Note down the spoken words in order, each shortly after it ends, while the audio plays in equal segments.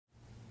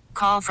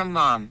Call from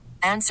mom.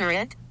 Answer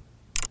it.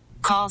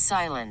 Call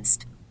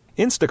silenced.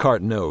 Instacart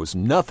knows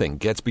nothing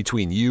gets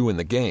between you and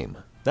the game.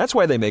 That's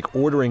why they make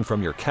ordering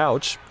from your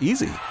couch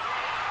easy.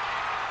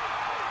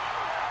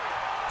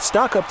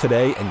 Stock up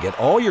today and get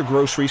all your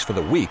groceries for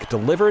the week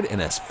delivered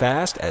in as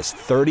fast as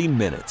 30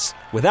 minutes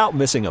without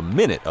missing a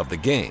minute of the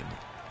game.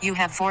 You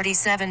have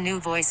 47 new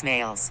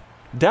voicemails.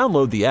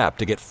 Download the app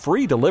to get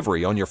free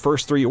delivery on your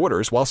first 3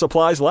 orders while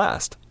supplies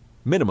last.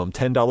 Minimum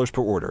 $10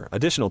 per order.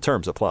 Additional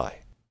terms apply.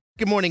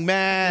 Good morning,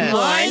 Matt.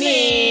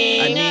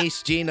 Morning.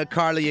 Anish, Gina,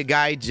 Carly, your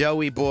guy,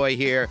 Joey boy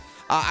here.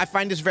 I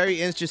find this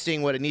very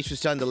interesting what Anish was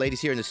telling the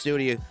ladies here in the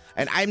studio.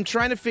 And I'm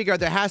trying to figure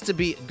out there has to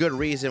be good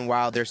reason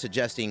why they're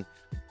suggesting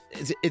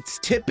it's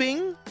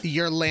tipping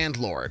Your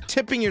landlord.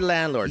 tipping your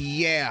landlord.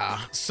 Yeah.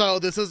 So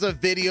this is a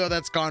video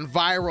that's gone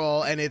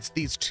viral, and it's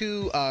these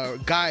two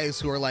guys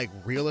who are like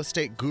real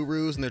estate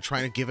gurus, and they're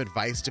trying to give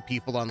advice to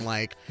people on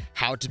like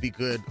how to be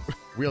good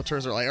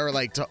realtors or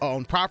like to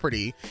own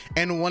property.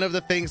 And one of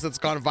the things that's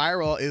gone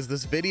viral is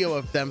this video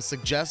of them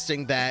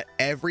suggesting that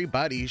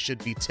everybody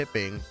should be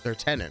tipping their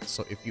tenants.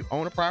 So if you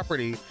own a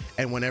property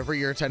and whenever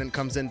your tenant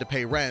comes in to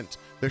pay rent,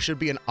 there should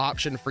be an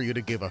option for you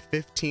to give a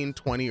 15,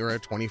 20, or a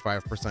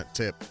 25%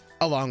 tip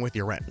along with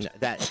your rent.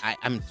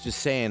 I'm just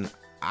saying,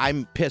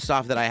 I'm pissed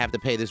off that I have to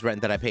pay this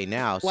rent that I pay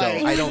now. So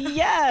Like- I don't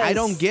Yes. I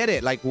don't get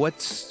it. Like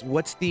what's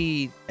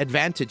the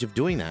advantage of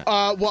doing that?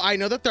 Well, I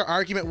know that their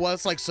argument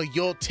was like, so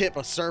you'll tip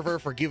a server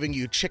for giving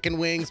you chicken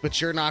wings, but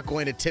you're not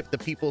going to tip the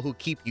people who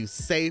keep you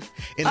safe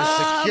in a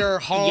secure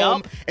home.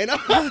 yup. And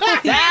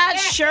That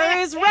sure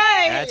is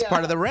right. That's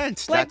part of the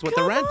rent. Like, That's what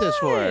the rent is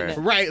for.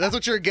 come right, that's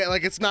what you're getting.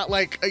 Like, it's not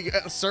like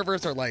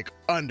servers are like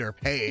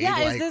underpaid. Yeah,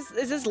 like, is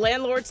this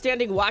landlord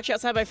standing watch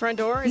outside my front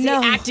door? Is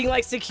No. he acting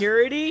like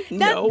security?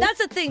 That's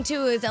the thing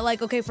too, is that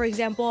like, okay, for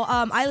example,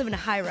 I live in a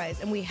high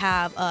rise and we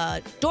have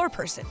a door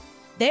person.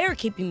 They're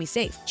keeping me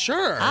safe.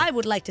 Sure. I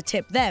would like to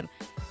tip them.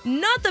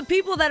 Not the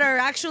people that are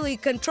actually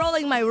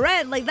controlling my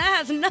rent. Like, that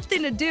has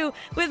nothing to do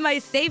with my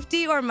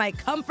safety or my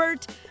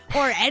comfort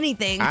or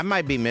anything. I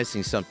might be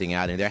missing something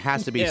out, and there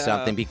has to be Yeah.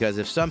 something, because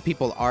if some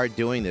people are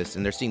doing this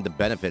and they're seeing the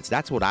benefits,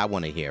 that's what I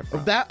want to hear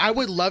from. That I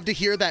would love to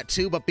hear that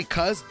too, but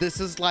because this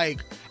is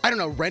like, I don't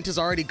know, rent has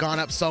already gone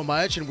up so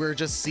much, and we're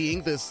just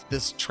seeing this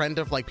trend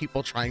of like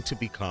people trying to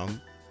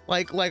become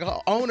like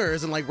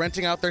owners and like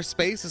renting out their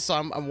spaces. So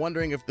I'm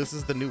wondering if this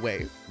is the new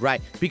wave. Right,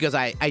 because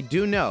I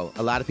do know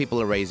a lot of people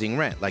are raising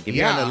rent. Like if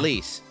you're on Yeah. a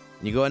lease,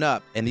 and you're going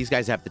up, and these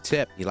guys have to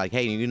tip. You're like,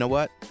 hey, you know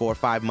what? 4 or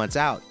 5 months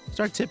out,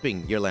 start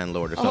tipping your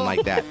landlord or something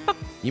like that.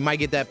 You might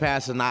get that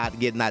pass and not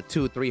getting that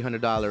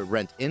 $200-$300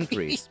 rent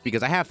increase.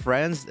 Because I have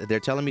friends, they're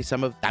telling me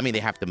they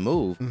have to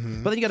move,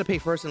 but then you got to pay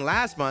first and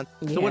last month.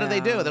 So what do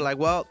they do? Yeah. They're like,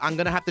 well, I'm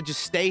gonna have to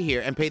just stay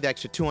here and pay the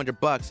extra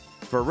 $200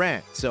 for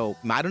rent. So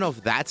I don't know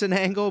if that's an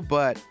angle,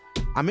 but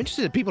I'm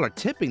interested if people are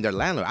tipping their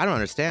landlord. I don't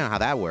understand how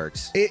that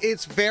works.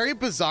 It's very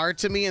bizarre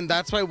to me, and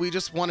that's why we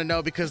just want to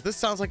know, because this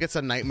sounds like it's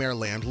a Nightmare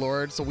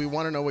Landlord. So we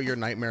want to know what your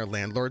Nightmare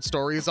Landlord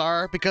stories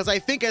are, because I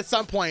think at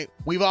some point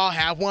we've all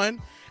had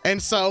one.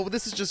 And so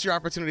this is just your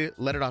opportunity to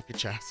let it off your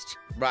chest.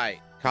 Right.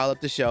 Call up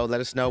the show.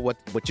 Let us know what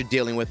you're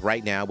dealing with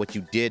right now, what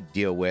you did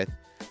deal with.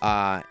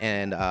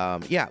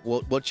 Yeah,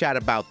 we'll chat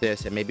about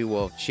this, and maybe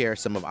we'll share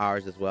some of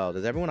ours as well.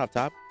 Does everyone up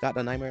top got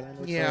a Nightmare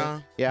Landlord story?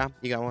 Yeah. Yeah?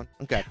 You got one?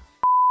 Okay.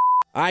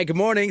 All right, good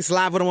morning. It's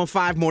Live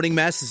 101.5 Morning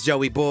Mess. It's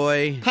Joey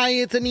Boy. Hi,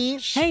 it's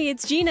Anish. Hey,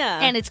 it's Gina.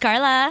 And it's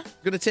Carla.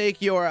 Going to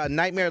take your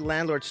Nightmare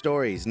Landlord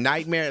stories.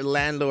 Nightmare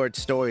Landlord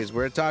stories.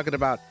 We're talking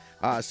about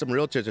some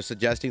realtors are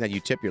suggesting that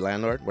you tip your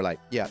landlord. We're like,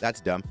 yeah,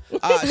 that's dumb.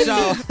 Well,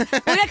 yeah,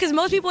 because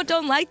most people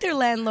don't like their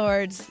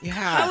landlords. Yeah.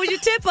 How would you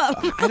tip them?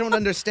 I don't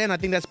understand. I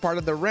think that's part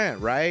of the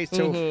rent, right?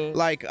 So,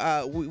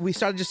 we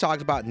started just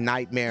talking about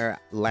Nightmare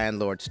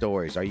Landlord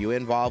stories. Are you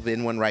involved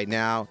in one right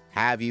now?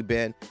 Have you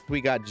been?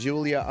 We got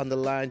Julia on the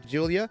line.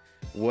 Julia,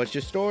 what's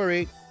your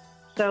story?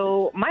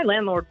 So my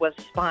landlord was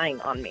spying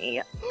on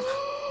me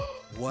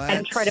What?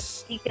 and tried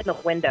to peek in the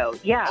window.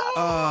 Yeah.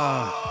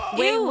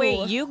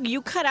 Wait,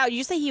 you cut out.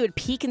 You say he would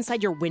peek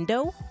inside your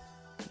window?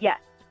 Yes.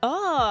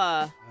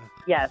 Oh.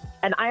 Yes.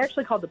 And I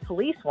actually called the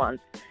police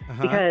once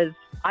because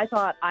I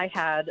thought I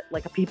had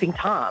like a peeping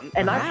Tom.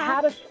 And I've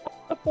had a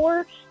spot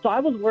before, so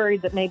I was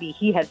worried that maybe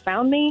he had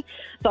found me.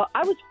 So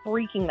I was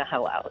freaking the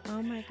hell out.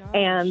 Oh my gosh.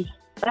 And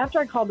after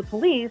I called the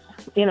police,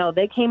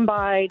 they came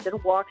by, did a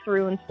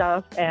walkthrough and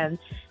stuff. And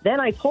then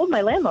I told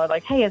my landlord,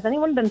 like, hey, has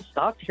anyone been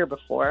stalked here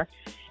before?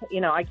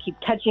 I keep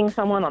catching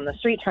someone on the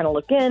street trying to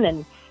look in.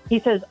 And he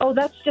says, oh,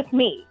 that's just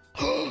me.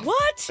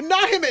 What?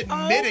 Not him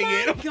admitting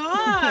it.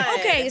 God.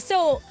 Okay,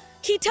 so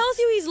he tells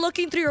you he's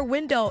looking through your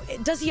window.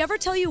 Does he ever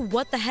tell you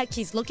what the heck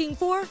he's looking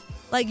for?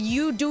 Like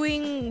you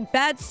doing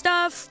bad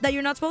stuff that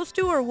you're not supposed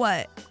to, or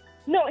what?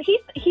 No,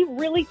 he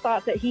really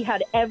thought that he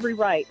had every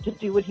right to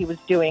do what he was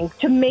doing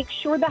to make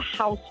sure the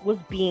house was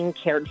being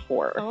cared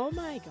for. Oh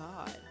my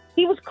God.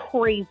 He was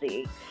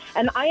crazy.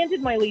 And I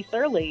ended my lease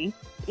early,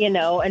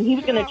 and he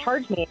was going to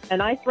charge me.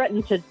 And I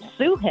threatened to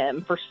sue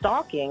him for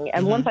stalking.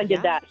 And once I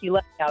did that, he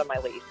let me out of my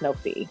lease, no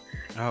fee.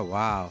 Oh,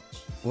 wow.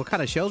 What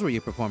kind of shows were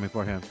you performing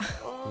for him?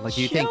 Like,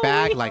 do you think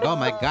back, like, oh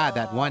my God,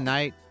 that one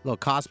night, little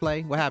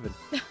cosplay? What happened?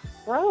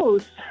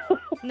 Gross.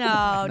 No,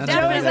 None of Joey's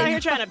that. definitely. out here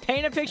trying to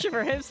paint a picture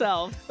for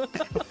himself.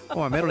 Oh,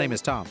 my middle name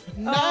is Tom.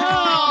 No.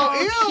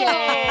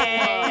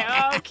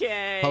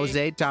 Okay.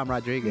 Jose Tom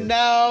Rodriguez.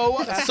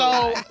 No.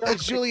 So,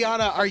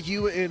 Juliana, are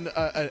you in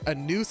a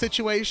new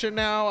situation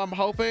now? I'm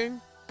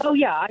hoping. Oh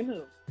yeah, I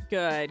moved.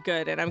 Good,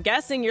 good. And I'm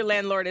guessing your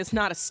landlord is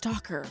not a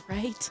stalker,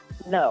 right?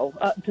 No,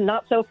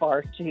 not so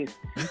far. Jeez.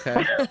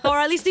 Okay. Or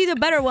at least he's a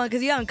better one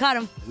because you haven't caught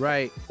him.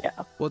 Right. Yeah.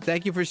 Well,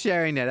 thank you for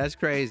sharing that. That's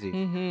crazy.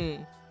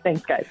 Mm-hmm.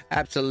 Thanks, guys.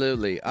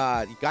 Absolutely.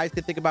 You guys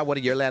could think about one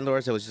of your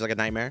landlords that was just like a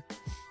nightmare.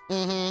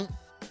 Mm-hmm.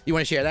 You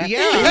want to share that?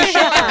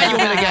 Yeah, You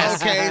want to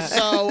guess? Okay,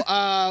 so,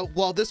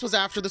 well, this was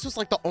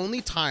like the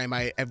only time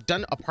I have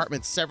done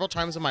apartments several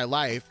times in my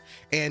life.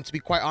 And to be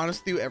quite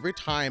honest with you, every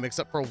time,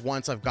 except for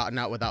once, I've gotten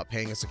out without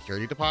paying a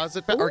security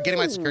deposit or getting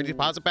my security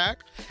deposit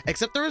back.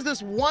 Except there was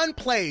this one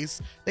place,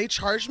 they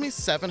charged me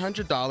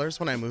 $700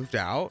 when I moved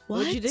out.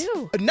 What'd you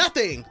do?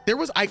 Nothing.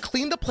 I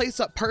cleaned the place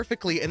up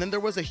perfectly, and then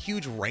there was a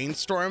huge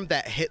rainstorm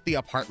that hit the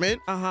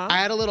apartment. Uh-huh. I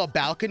had a little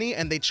balcony,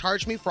 and they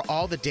charged me for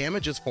all the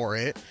damages for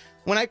it.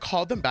 When I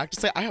called them back to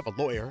say, I have a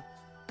lawyer,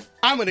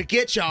 I'm gonna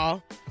get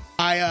y'all,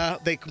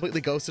 they completely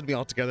ghosted me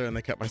altogether, and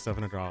they kept my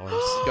 $700.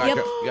 You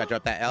gotta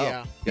drop that L.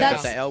 Yeah. You gotta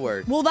drop that L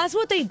word. Well, that's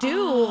what they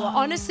do.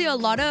 Honestly, a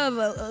lot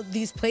of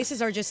these places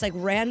are just like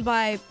ran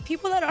by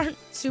people that aren't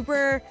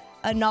super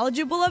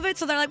knowledgeable of it.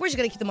 So they're like, we're just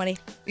going to keep the money.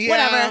 Yeah,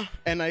 Whatever.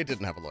 and I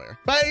didn't have a lawyer.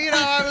 But,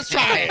 I was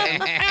trying.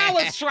 I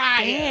was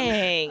trying.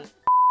 Dang.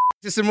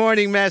 Just a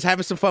morning mess,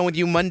 having some fun with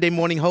you Monday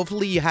morning.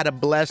 Hopefully you had a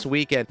blessed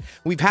weekend.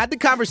 We've had the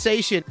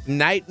conversation,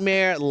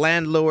 Nightmare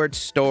Landlord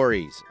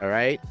stories, all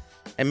right?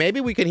 And maybe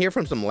we can hear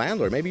from some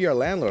landlord. Maybe you're a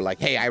landlord, like,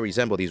 hey, I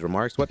resemble these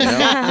remarks. What the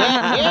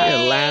hell?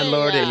 You're a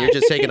landlord and you're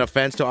just taking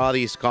offense to all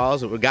these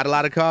calls. We've got a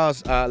lot of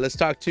calls. Let's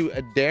talk to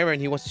Darren.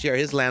 He wants to share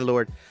his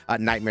landlord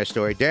nightmare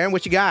story. Darren,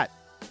 what you got?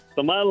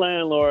 So my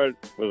landlord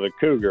was a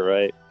cougar,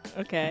 right?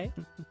 Okay.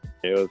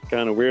 It was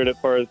kind of weird at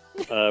first.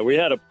 We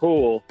had a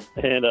pool,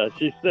 and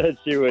she said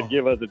she would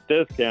give us a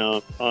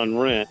discount on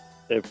rent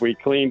if we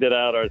cleaned it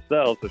out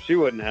ourselves, so she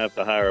wouldn't have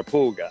to hire a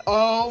pool guy.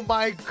 Oh,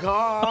 my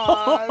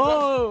God.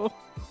 Oh.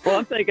 Well,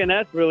 I'm thinking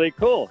that's really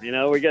cool.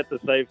 We get to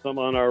save some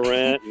on our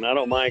rent, and I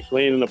don't mind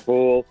cleaning the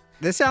pool.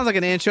 This sounds like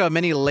an intro of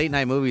many late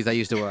night movies I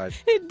used to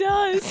watch. It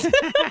does.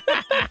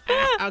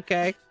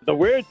 Okay. The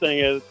weird thing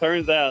is, it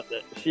turns out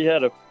that she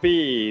had a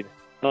feed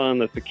on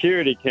the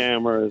security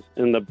cameras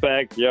in the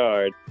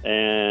backyard.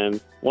 And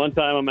one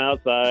time I'm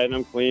outside and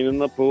I'm cleaning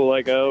the pool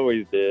like I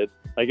always did.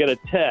 I get a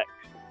text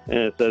and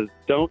it says,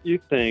 "Don't you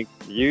think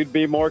you'd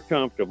be more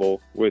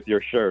comfortable with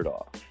your shirt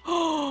off?"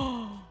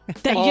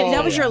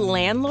 That was your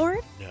landlord?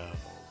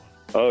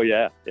 Oh,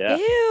 yeah. Ew.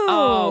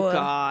 Oh,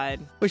 God.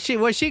 Was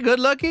she good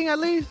looking at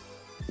least?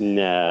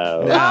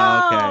 No. No,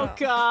 Oh,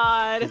 okay.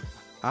 God.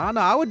 I don't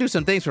know. I would do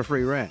some things for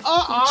free rent.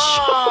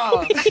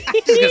 Uh-uh. Just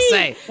gonna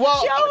say.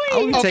 Well, I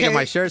would be okay. taking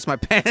my shirts, my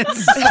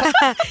pants.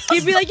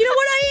 You'd be like, you know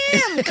what,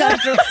 I am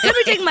comfortable. Let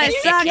me take my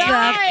socks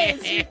off.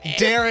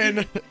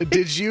 Darren,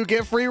 did you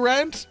get free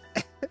rent?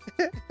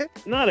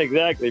 Not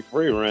exactly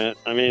free rent.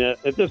 I mean,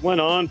 it just went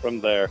on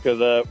from there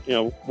because,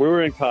 we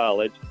were in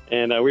college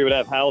and we would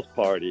have house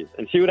parties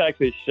and she would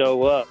actually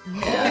show up.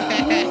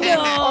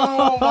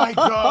 Oh, my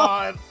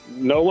God.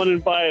 No one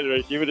invited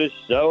her. She would just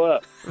show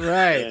up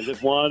Right. and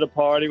just wanted to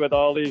party with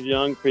all these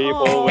young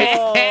people.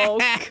 Oh,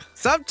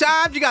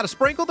 Sometimes you got to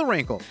sprinkle the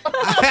wrinkle.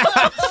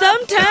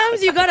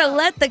 Sometimes you gotta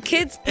let the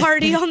kids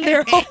party on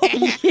their own.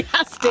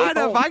 I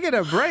know if I get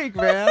a break,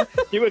 man.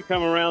 She would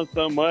come around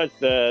so much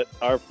that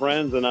our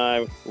friends and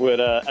I would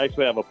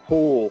actually have a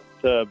pool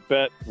to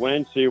bet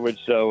when she would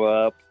show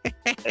up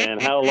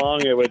and how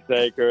long it would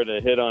take her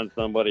to hit on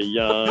somebody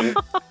young.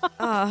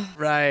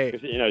 Right.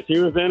 She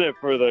was in it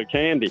for the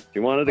candy. She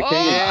wanted the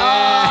candy.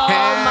 Oh,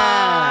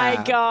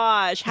 my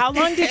gosh. How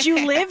long did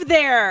you live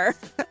there?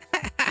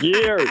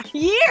 Years.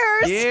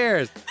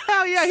 Years?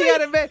 Hell yeah, he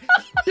had a man.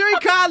 You're in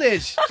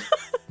college.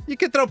 You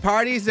can throw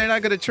parties. They're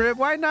not going to trip.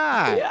 Why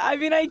not? Yeah, I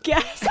mean, I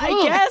guess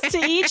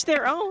to each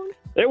their own.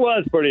 It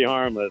was pretty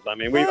harmless. I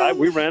mean,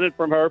 we rented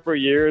from her for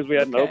years. We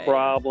had no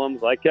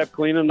problems. I kept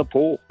cleaning the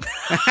pool.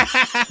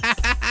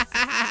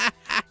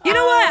 You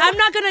know what? I'm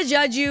not gonna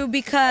judge you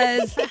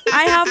because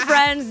I have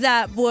friends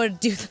that would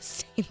do the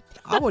same thing.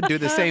 I would do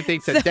the same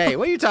thing today.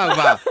 What are you talking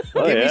about?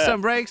 Give me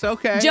some breaks?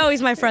 Okay.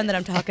 Joey's my friend that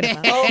I'm talking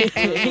about.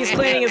 He's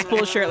cleaning his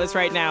pool shirtless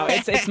right now.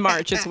 It's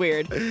March. It's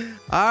weird.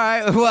 All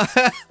right. Well,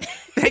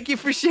 thank you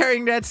for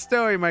sharing that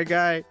story, my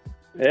guy.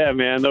 Yeah,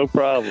 man, no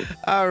problem.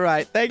 All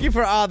right. Thank you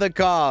for all the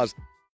calls.